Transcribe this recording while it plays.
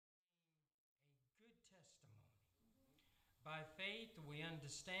By faith, we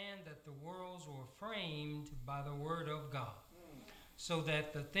understand that the worlds were framed by the word of God, so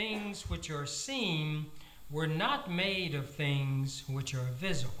that the things which are seen were not made of things which are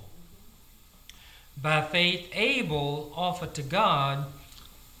visible. By faith, Abel offered to God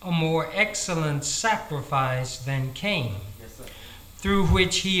a more excellent sacrifice than Cain, through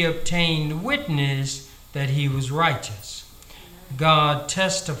which he obtained witness that he was righteous, God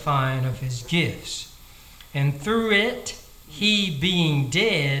testifying of his gifts. And through it, he, being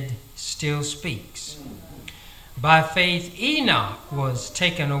dead, still speaks. By faith, Enoch was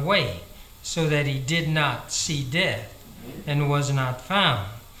taken away, so that he did not see death, and was not found,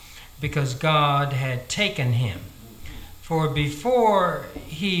 because God had taken him. For before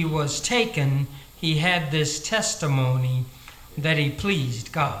he was taken, he had this testimony that he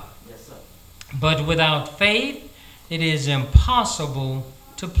pleased God. But without faith, it is impossible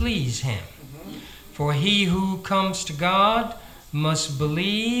to please him. For he who comes to God must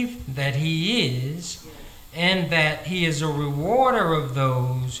believe that he is, and that he is a rewarder of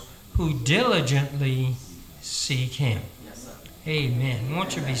those who diligently seek him. Amen.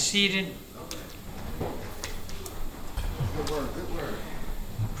 Won't you be seated? Good word, good word.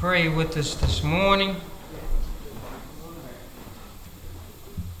 Pray with us this morning.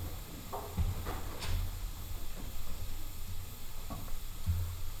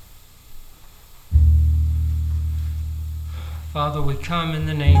 Father, we come in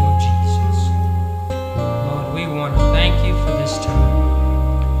the name of Jesus. Lord, we want to thank you for this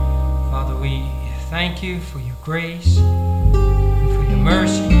time. Father, we thank you for your grace and for your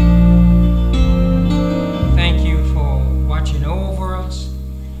mercy. Thank you for watching over us,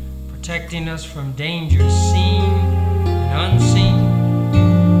 protecting us from dangers seen and unseen.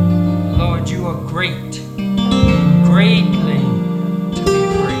 Lord, you are great, greatly to be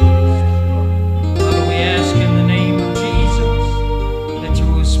praised. Father, we ask in the name of Jesus that you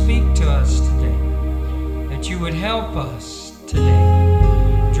will speak to us today, that you would help us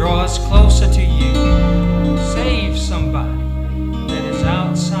today, draw us closer to you, save somebody that is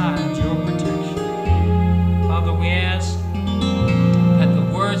outside your protection. Father, we ask that the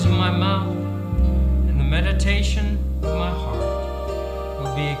words of my mouth and the meditation of my heart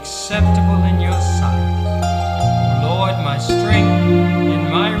will be acceptable in your sight. O Lord, my strength and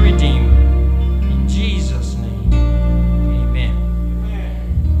my Redeemer. In Jesus' name, amen.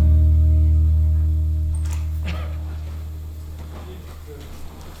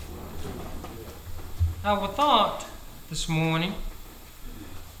 Our thought this morning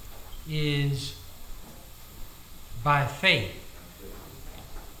is by faith.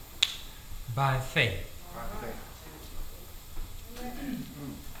 By faith.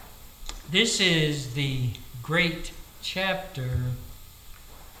 This is the great chapter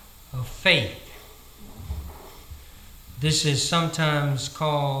of faith. This is sometimes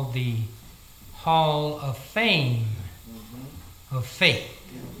called the Hall of Fame of faith.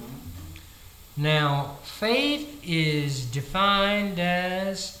 Now, faith is defined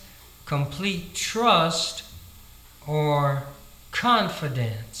as complete trust or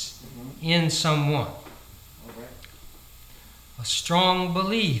confidence in someone. A strong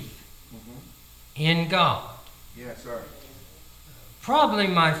belief in God. Yes, sir. Probably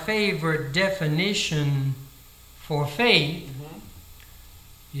my favorite definition for faith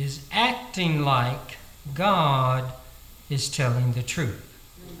is acting like God is telling the truth.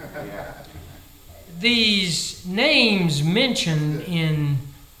 These names mentioned in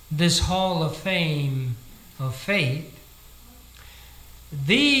this Hall of Fame of faith,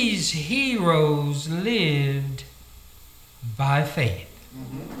 these heroes lived by faith.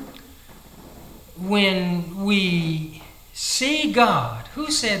 When we see God, who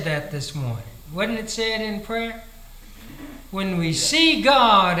said that this morning? Wasn't it said in prayer? When we see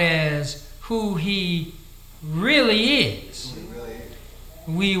God as who he really is,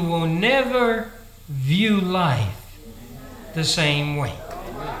 we will never view life the same way.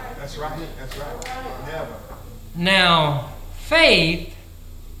 That's right. That's right. Never. Now, faith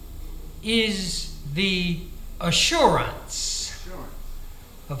is the assurance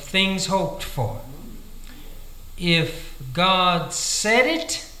of things hoped for. If God said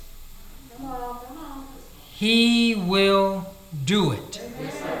it, he will do it.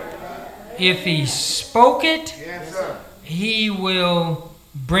 If he spoke it, he will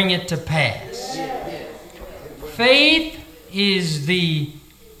bring it to pass. Faith is the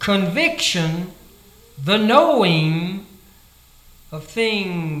conviction, the knowing of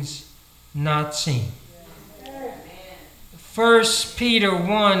things not seen. 1 Peter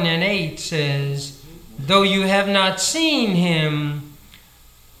 1:8 says, though you have not seen him,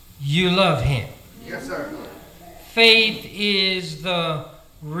 you love him. Yes, sir. Faith is the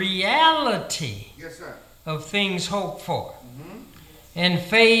reality Yes, sir. of things hoped for. And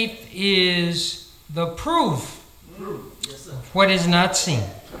faith is the proof of what is not seen.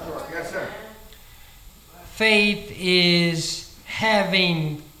 Yes, sir. Faith is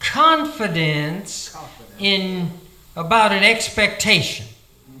having confidence about an expectation.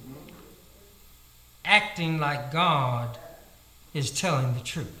 Acting like God is telling the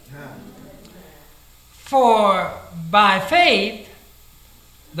truth. For by faith,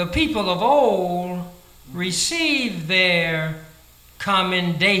 the people of old received their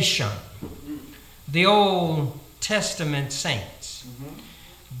commendation. The Old Testament saints.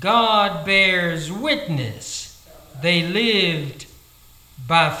 God bears witness they lived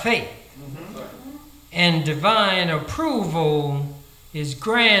by faith. And divine approval is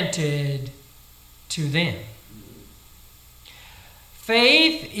granted to them.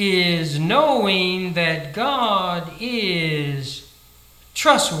 Faith is knowing that God is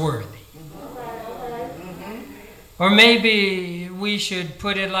trustworthy. Or maybe we should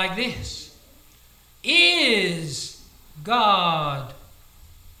put it like this. Is God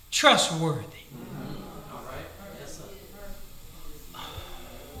trustworthy?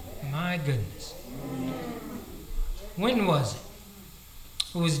 My goodness. When was it?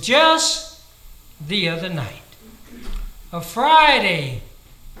 It was just the other night. A Friday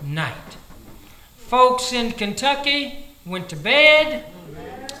night. Folks in Kentucky went to bed,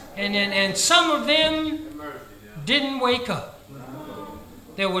 and some of them didn't wake up.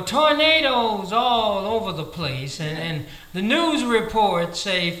 There were tornadoes all over the place, and the news reports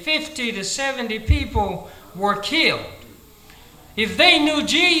say 50 to 70 people were killed. If they knew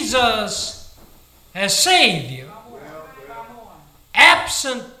Jesus as Savior,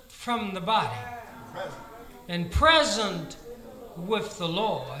 absent from the body, and present with the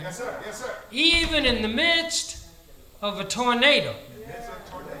Lord, Yes, sir. Yes, sir. even in the midst of a tornado, Yes, sir.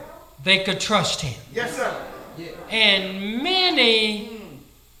 Tornado. they could trust Him. Yes, sir. And many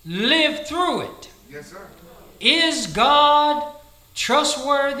lived through it. Yes, sir. Is God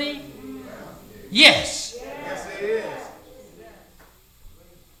trustworthy? Yes. Yes, it is.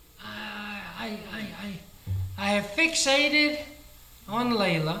 I have fixated on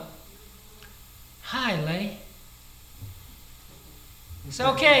Layla. Hi, Lay. It's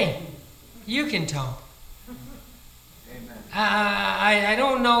okay. You can talk. Amen. I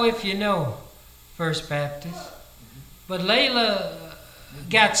don't know if you know First Baptist, but Layla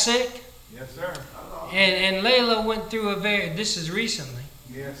got sick, Yes, sir. and Layla went through this is recently,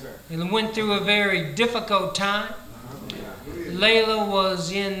 Yes, sir. and went through a very difficult time. Layla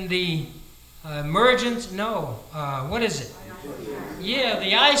was in the what is it? Yeah,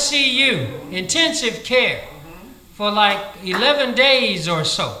 the ICU, intensive care, for like 11 days or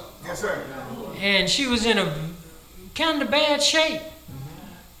so. Yes, sir. And she was in a kind of bad shape.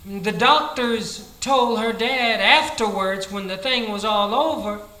 The doctors told her dad afterwards, when the thing was all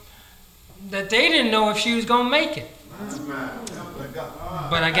over, that they didn't know if she was going to make it.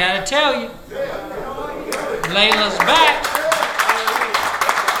 But I got to tell you, Layla's back.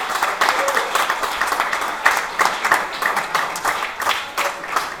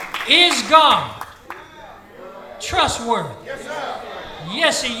 Is God trustworthy? Yes, sir.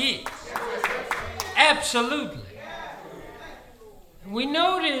 Yes, He is. Absolutely. We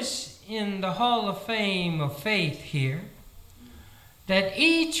notice in the Hall of Fame of Faith here that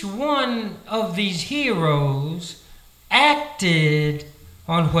each one of these heroes acted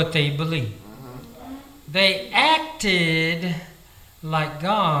on what they believed. They acted like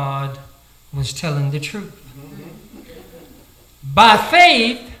God was telling the truth. By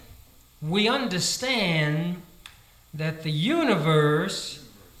faith, we understand that the universe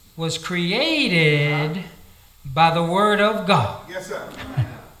was created by the Word of God. Yes, sir.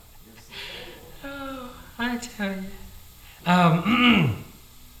 Oh, I tell you. I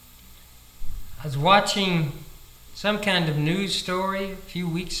was watching some kind of news story a few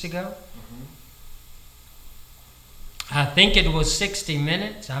weeks ago. I think it was 60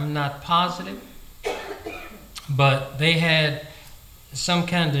 Minutes. I'm not positive. But they had some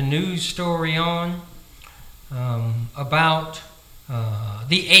kind of news story on about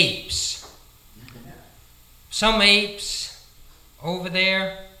the apes. Some apes over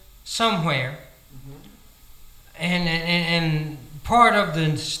there somewhere. And part of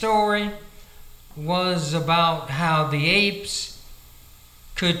the story was about how the apes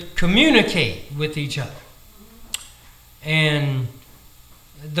could communicate with each other. And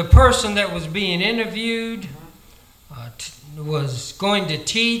the person that was being interviewed was going to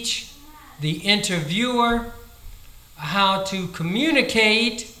teach the interviewer how to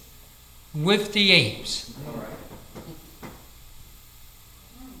communicate with the apes.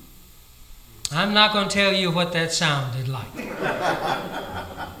 I'm not going to tell you what that sounded like.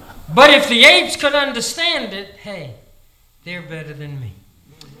 But if the apes could understand it, hey, they're better than me.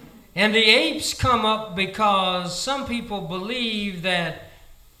 And the apes come up because some people believe that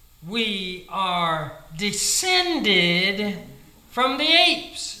we are descended from the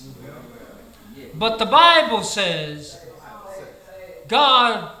apes. But the Bible says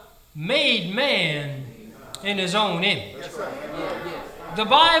God made man in his own image. The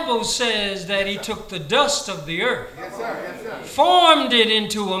Bible says that he took the dust of the earth, formed it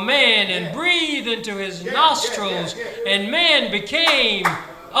into a man and breathed into his nostrils, and man became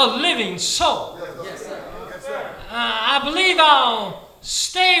a living soul. I believe I'll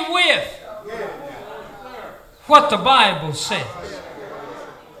stay with what the Bible says.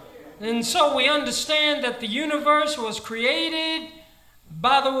 And so we understand that the universe was created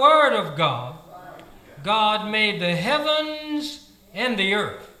by the Word of God. God made the heavens and the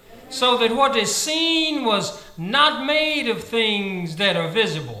earth, so that what is seen was not made of things that are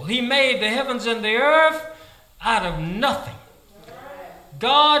visible. He made the heavens and the earth out of nothing.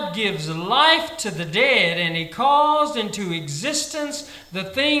 God gives life to the dead, and he calls into existence the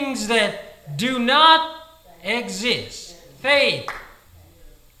things that do not exist. Faith,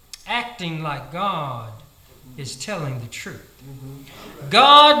 acting like God is telling the truth.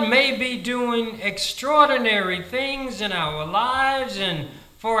 God may be doing extraordinary things in our lives and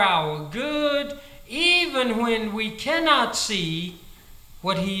for our good, even when we cannot see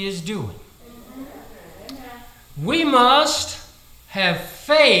what he is doing. We must have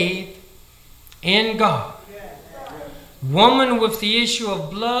faith in God. Woman with the issue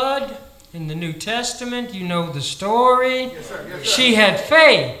of blood in the New Testament, you know the story. Yes, sir. Yes, sir. She had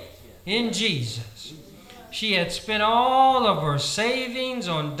faith in Jesus. She had spent all of her savings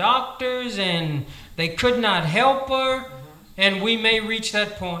on doctors, and they could not help her. And we may reach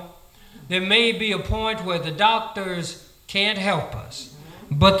that point. There may be a point where the doctors can't help us,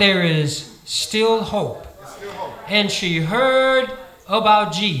 but there is still hope. And she heard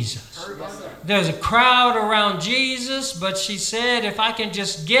about Jesus. There's a crowd around Jesus, but she said, if I can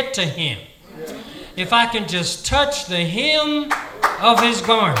just get to him, if I can just touch the hem of his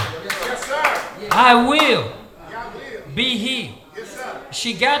garment, I will be healed.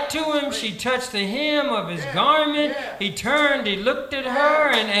 She got to him. She touched the hem of his garment. He turned. He looked at her.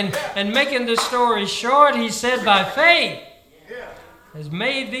 And making the story short, he said, by faith has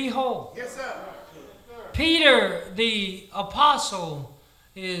made thee whole. Peter, the apostle,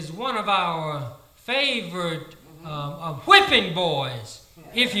 is one of our favorite whipping boys,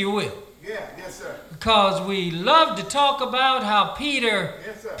 if you will. Because we love to talk about how Peter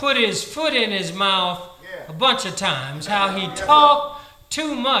put his foot in his mouth a bunch of times, how he talked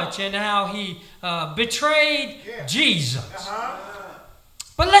too much, and how he betrayed Jesus.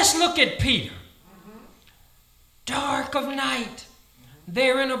 But let's look at Peter. Dark of night,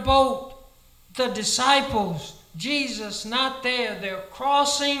 they're in a boat. The disciples, Jesus not there. They're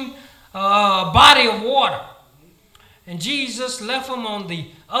crossing a body of water. And Jesus left them on the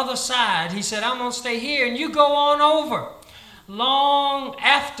other side. He said, I'm going to stay here and you go on over. Long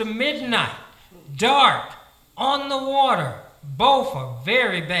after midnight, dark, on the water. Both are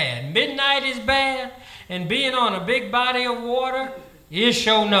very bad. Midnight is bad, and being on a big body of water is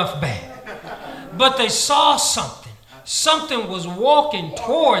sure enough bad. But they saw something. Something was walking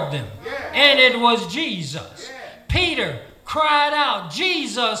toward them, and it was Jesus. Peter cried out,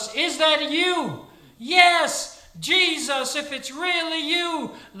 Jesus, is that you? Yes, Jesus, if it's really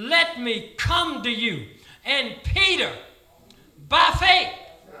you, let me come to you. And Peter, by faith,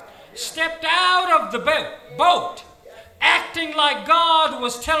 stepped out of the boat, acting like God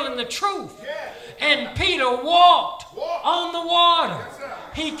was telling the truth. And Peter walked on the water.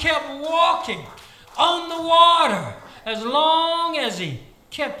 He kept walking on the water as long as he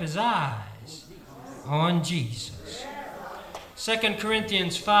kept his eyes on Jesus. 2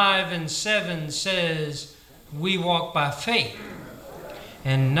 Corinthians 5 and 7 says, we walk by faith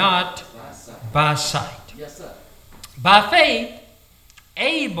and not by sight. By faith,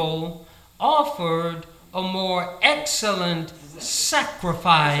 Abel offered a more excellent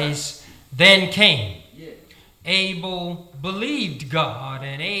sacrifice than Cain. Abel believed God,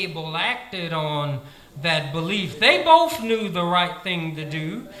 and Abel acted on that belief. They both knew the right thing to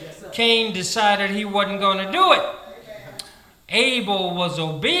do. Cain decided he wasn't going to do it. Abel was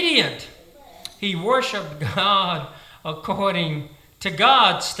obedient. He worshiped God according to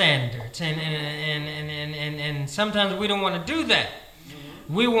God's standards. And sometimes we don't want to do that.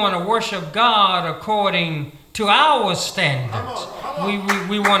 We want to worship God according to our standards.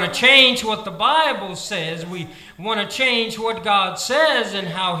 We want to change what the Bible says. We want to change what God says and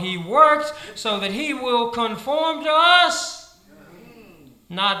how He works so that He will conform to us.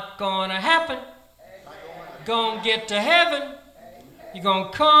 Not going to happen. Going to get to heaven. You're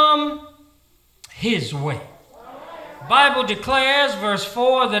going to come His way. Bible declares, verse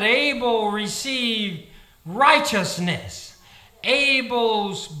 4, that Abel received righteousness.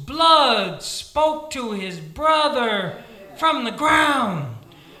 Abel's blood spoke to his brother from the ground.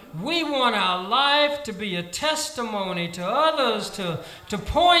 We want our life to be a testimony to others, to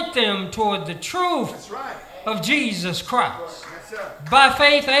point them toward the truth of Jesus Christ. By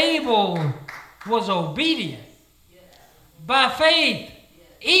faith, Abel was obedient. By faith,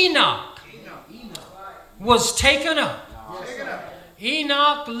 Enoch was taken up.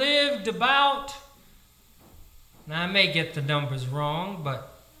 Enoch lived about, now I may get the numbers wrong,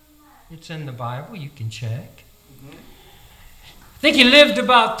 but it's in the Bible, you can check. I think he lived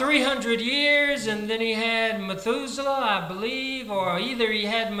about 300 years, and then he had Methuselah, I believe, or either he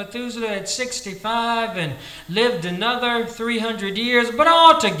had Methuselah at 65 and lived another 300 years, but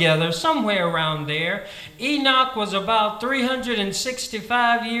altogether, somewhere around there, Enoch was about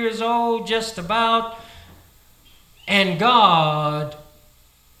 365 years old, just about, and God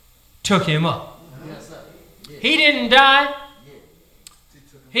took him up. He didn't die.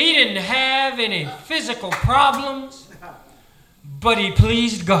 He didn't have any physical problems. But he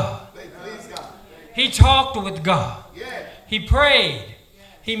pleased God. He talked with God. He prayed.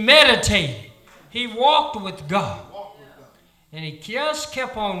 He meditated. He walked with God. And he just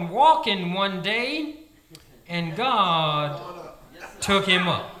kept on walking one day, and God took him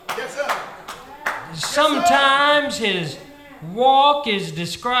up. Sometimes his walk is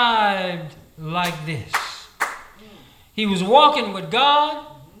described like this. He was walking with God,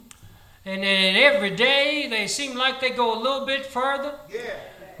 and then every day they seem like they go a little bit further.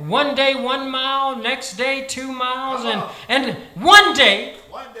 One day 1 mile, next day 2 miles, and one day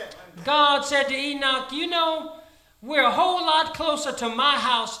God said to Enoch, you know, we're a whole lot closer to my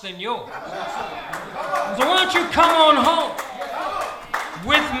house than yours. So why don't you come on home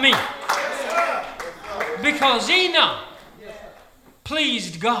with me? Because Enoch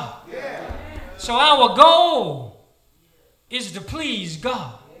pleased God. So our goal is to please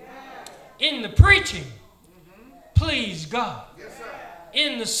God. In the preaching, please God.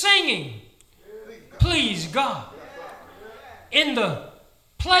 In the singing, please God. In the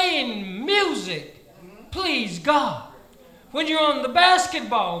playing music, please God. When you're on the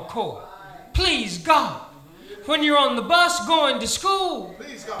basketball court, please God. When you're on the bus going to school,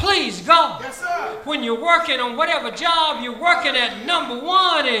 please God. When you're working on whatever job you're working at, number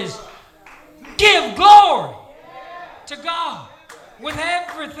one is give glory to God with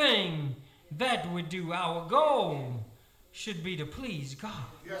everything that we do. Our goal should be to please God.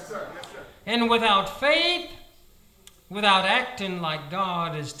 And without faith, without acting like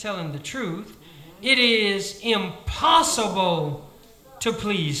God is telling the truth, it is impossible to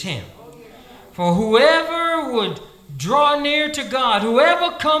please Him. For whoever would draw near to God,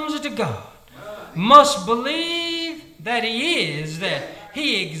 whoever comes to God, must believe that He is, that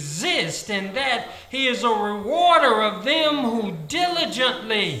He exists, and that He is a rewarder of them who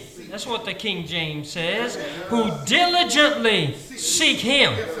diligently, that's what the King James says, who diligently seek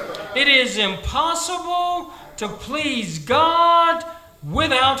Him. It is impossible to please God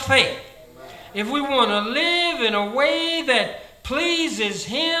without faith. If we want to live in a way that pleases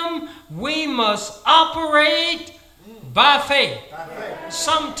Him, we must operate by faith.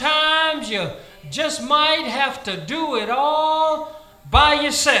 Sometimes you just might have to do it all by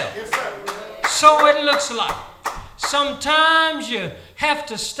yourself. So it looks like. Sometimes you have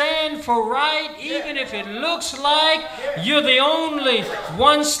to stand for right, even if it looks like you're the only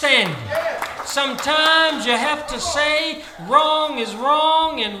one standing. Sometimes you have to say wrong is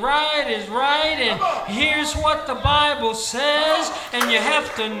wrong and right is right, and here's what the Bible says, and you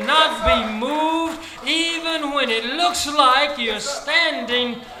have to not be moved even when it looks like you're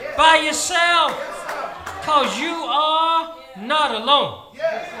standing by yourself, because you are not alone.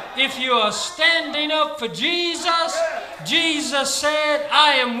 If you are standing up for Jesus, Jesus said,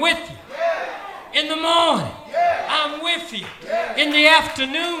 I am with you in the morning. I'm with you in the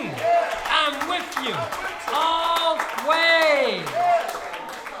afternoon. I'm with you always.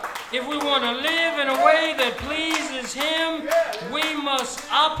 If we want to live in a way that pleases Him, we must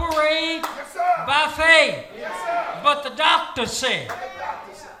operate by faith. But the doctor said,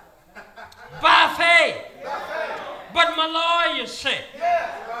 by faith. But my lawyer said,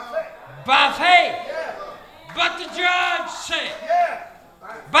 by faith. But the judge said,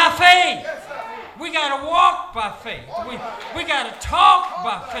 by faith. We got to walk by faith. We got to talk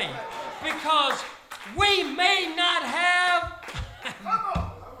by faith. Because we may not have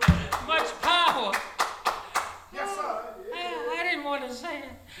much power. Yes, sir. I didn't want to say it.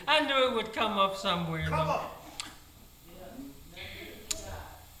 I knew it would come up somewhere. Come on.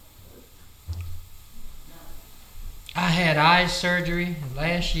 I had eye surgery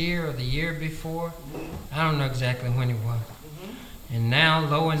last year or the year before. I don't know exactly when it was. And now,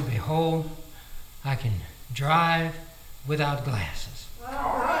 lo and behold, I can drive without glasses.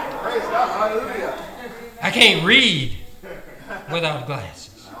 All right. Praise God. Hallelujah. I can't read without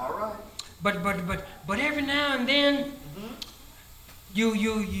glasses. All right. But every now and then,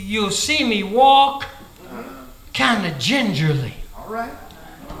 you'll see me walk kind of gingerly. All right.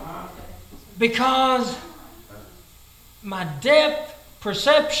 Because my depth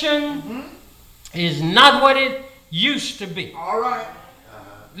perception is not what it used to be. All right.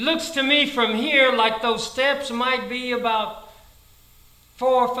 Looks to me from here like those steps might be about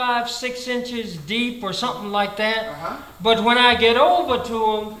 4, 5, 6 inches deep or something like that. But when I get over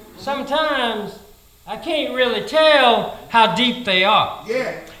to them, sometimes I can't really tell how deep they are.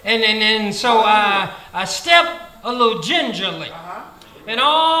 Yeah. And so I step a little gingerly. And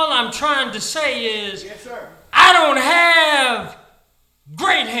all I'm trying to say is, Yes, sir. I don't have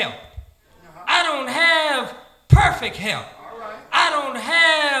great help. I don't have perfect help. All right. I don't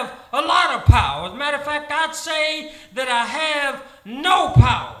have a lot of power. As a matter of fact, I'd say that I have no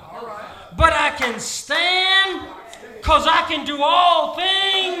power. All right. But I can stand because I can do all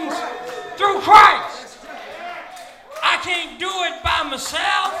things through Christ. I can't do it by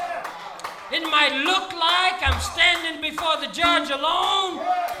myself. It might look like I'm standing before the judge alone,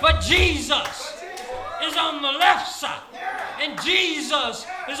 but Jesus is on the left side, and Jesus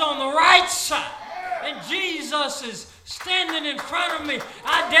is on the right side, and Jesus is standing in front of me.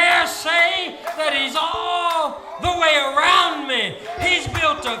 I dare say that he's all the way around me. He's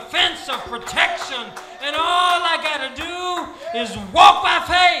built a fence of protection, and all I got to do is walk by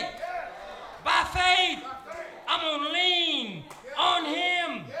faith. By faith, I'm going to lean on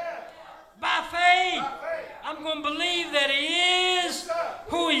him. By faith, I'm going to believe that he is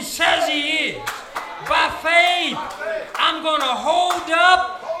who he says he is. By faith, I'm going to hold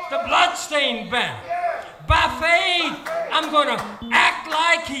up the bloodstained banner. By faith, I'm going to act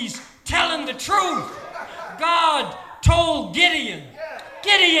like he's telling the truth. God told Gideon,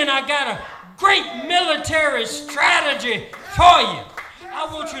 Gideon, I got a great military strategy for you. I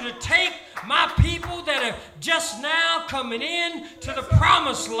want you to take my people that are just now coming in to the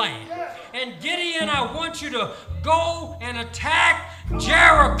promised land. And Gideon, I want you to go and attack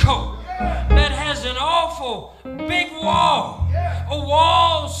Jericho that has an awful big wall. A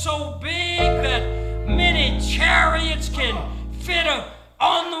wall so big that many chariots can fit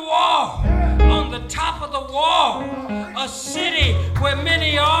on the wall, on the top of the wall. A city where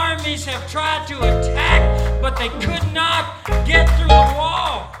many armies have tried to attack, but they could not get through the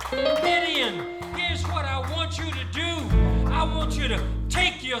wall. Gideon, here's what I want you to do. I want you to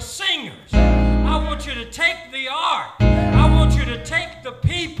take your singers. I want you to take the ark. I want you to take the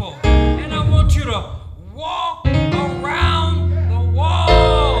people. And I want you to walk around the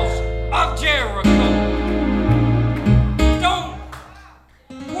walls of Jericho. Don't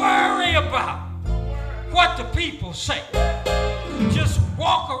worry about what the people say. Just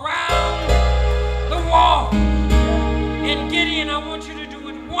walk around the wall. And Gideon, I want you to do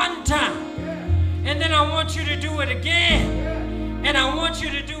it one time. And then I want you to do it again. And I want you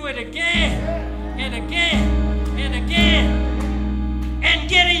to do it again. And again. And again. And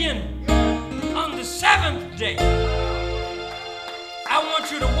Gideon, on the 7th day, I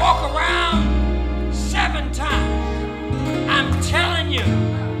want you to walk around 7 times. I'm telling you,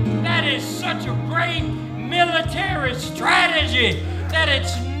 that is such a great military strategy that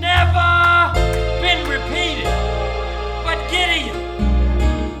it's never been repeated. But Gideon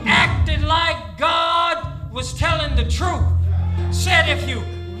acted like God was telling the truth. Said, if you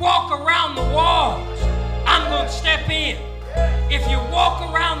walk around the walls, I'm going to step in. If you walk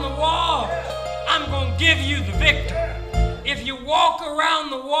around the walls, I'm going to give you the victory. If you walk around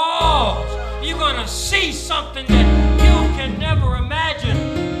the walls, you're going to see something that you can never imagine.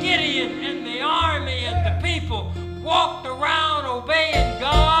 Gideon and the army and the people walked around obeying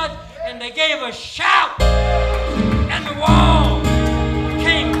God, and they gave a shout, and the wall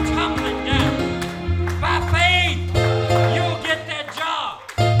came tumbling down. By faith, you'll get that job.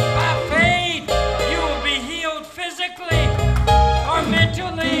 By faith, you will be healed physically or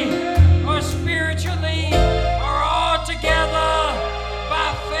mentally or spiritually or all together.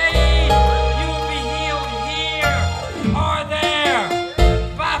 By faith, you will be healed here or there.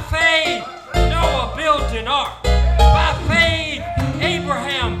 By faith, Noah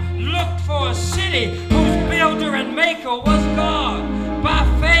city whose builder and maker was God. By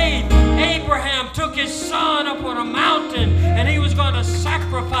faith, Abraham took his son up on a mountain and he was going to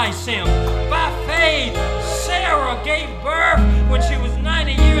sacrifice him. By faith, Sarah gave birth when she was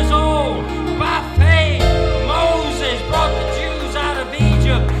 90 years old. By faith, Moses brought the Jews out of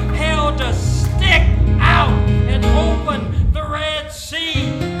Egypt, held a stick out and opened the Red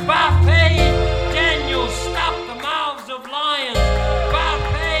Sea. By faith, Daniel stopped the mouths of lions. By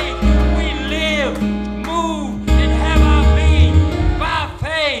faith, we live, move, and have our being. By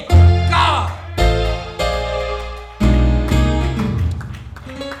faith, God.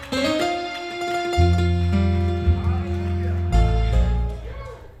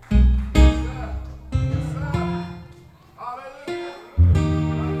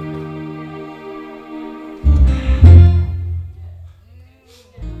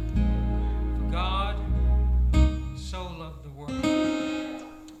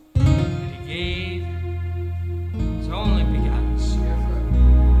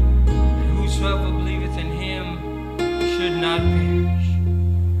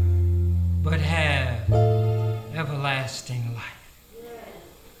 Everlasting life.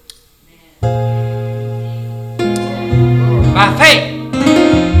 By faith,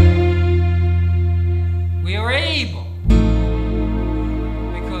 we are able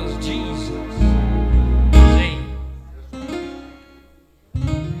because Jesus is able.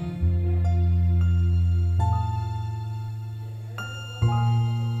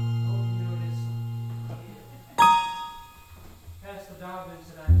 Pastor Darwin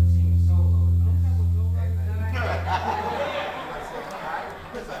said,